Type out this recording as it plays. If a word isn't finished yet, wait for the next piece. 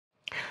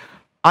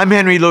I'm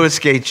Henry Louis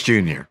Gates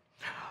Jr.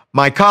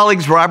 My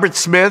colleagues Robert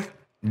Smith,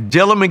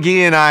 Dyllan McGee,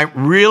 and I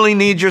really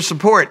need your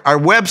support. Our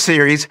web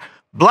series,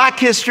 Black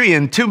History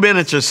in 2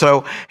 Minutes or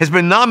So, has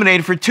been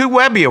nominated for 2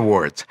 Webby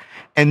Awards,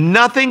 and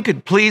nothing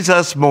could please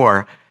us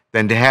more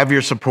than to have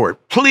your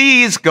support.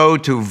 Please go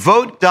to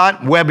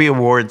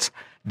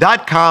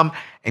vote.webbyawards.com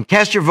and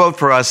cast your vote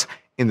for us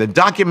in the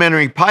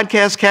documentary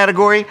podcast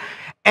category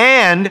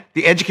and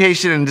the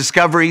education and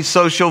discovery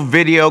social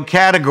video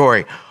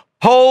category.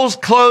 Polls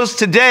close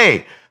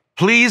today.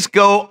 Please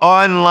go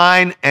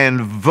online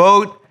and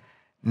vote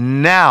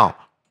now.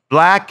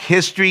 Black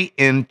History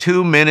in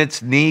 2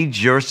 Minutes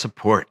needs your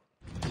support.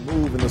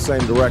 Move in the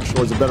same direction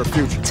towards a better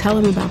future. Tell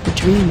him about the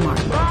dream,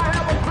 Martin.